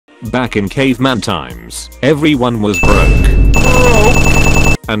Back in caveman times, everyone was broke.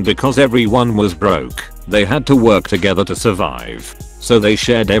 And because everyone was broke, they had to work together to survive. So they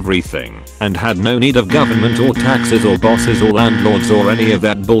shared everything and had no need of government or taxes or bosses or landlords or any of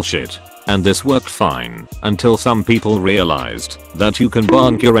that bullshit. And this worked fine until some people realized that you can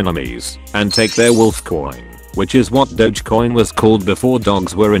bank your enemies and take their wolf coin, which is what Dogecoin was called before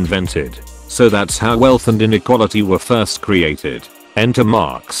dogs were invented. So that's how wealth and inequality were first created. Enter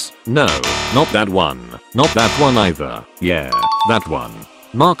Marx. No, not that one. Not that one either. Yeah, that one.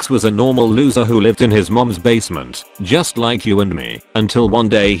 Marx was a normal loser who lived in his mom's basement, just like you and me, until one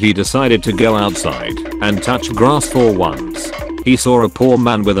day he decided to go outside and touch grass for once. He saw a poor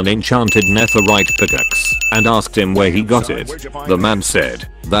man with an enchanted netherite pickaxe and asked him where he got it. The man said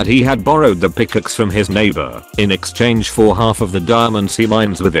that he had borrowed the pickaxe from his neighbor in exchange for half of the diamonds he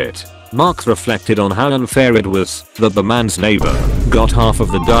mines with it. Marx reflected on how unfair it was that the man's neighbor got half of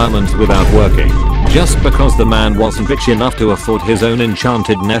the diamonds without working, just because the man wasn't rich enough to afford his own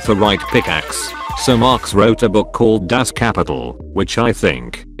enchanted netherite pickaxe. So Marx wrote a book called Das Kapital, which I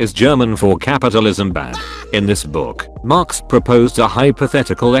think is German for capitalism bad. In this book, Marx proposed a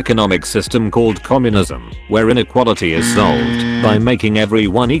hypothetical economic system called communism, where inequality is solved by making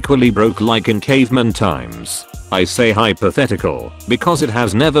everyone equally broke like in caveman times. I say hypothetical because it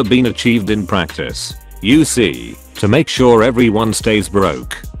has never been achieved in practice. You see, to make sure everyone stays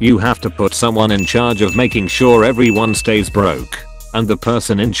broke, you have to put someone in charge of making sure everyone stays broke. And the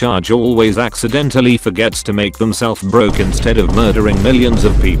person in charge always accidentally forgets to make themselves broke instead of murdering millions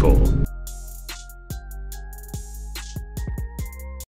of people.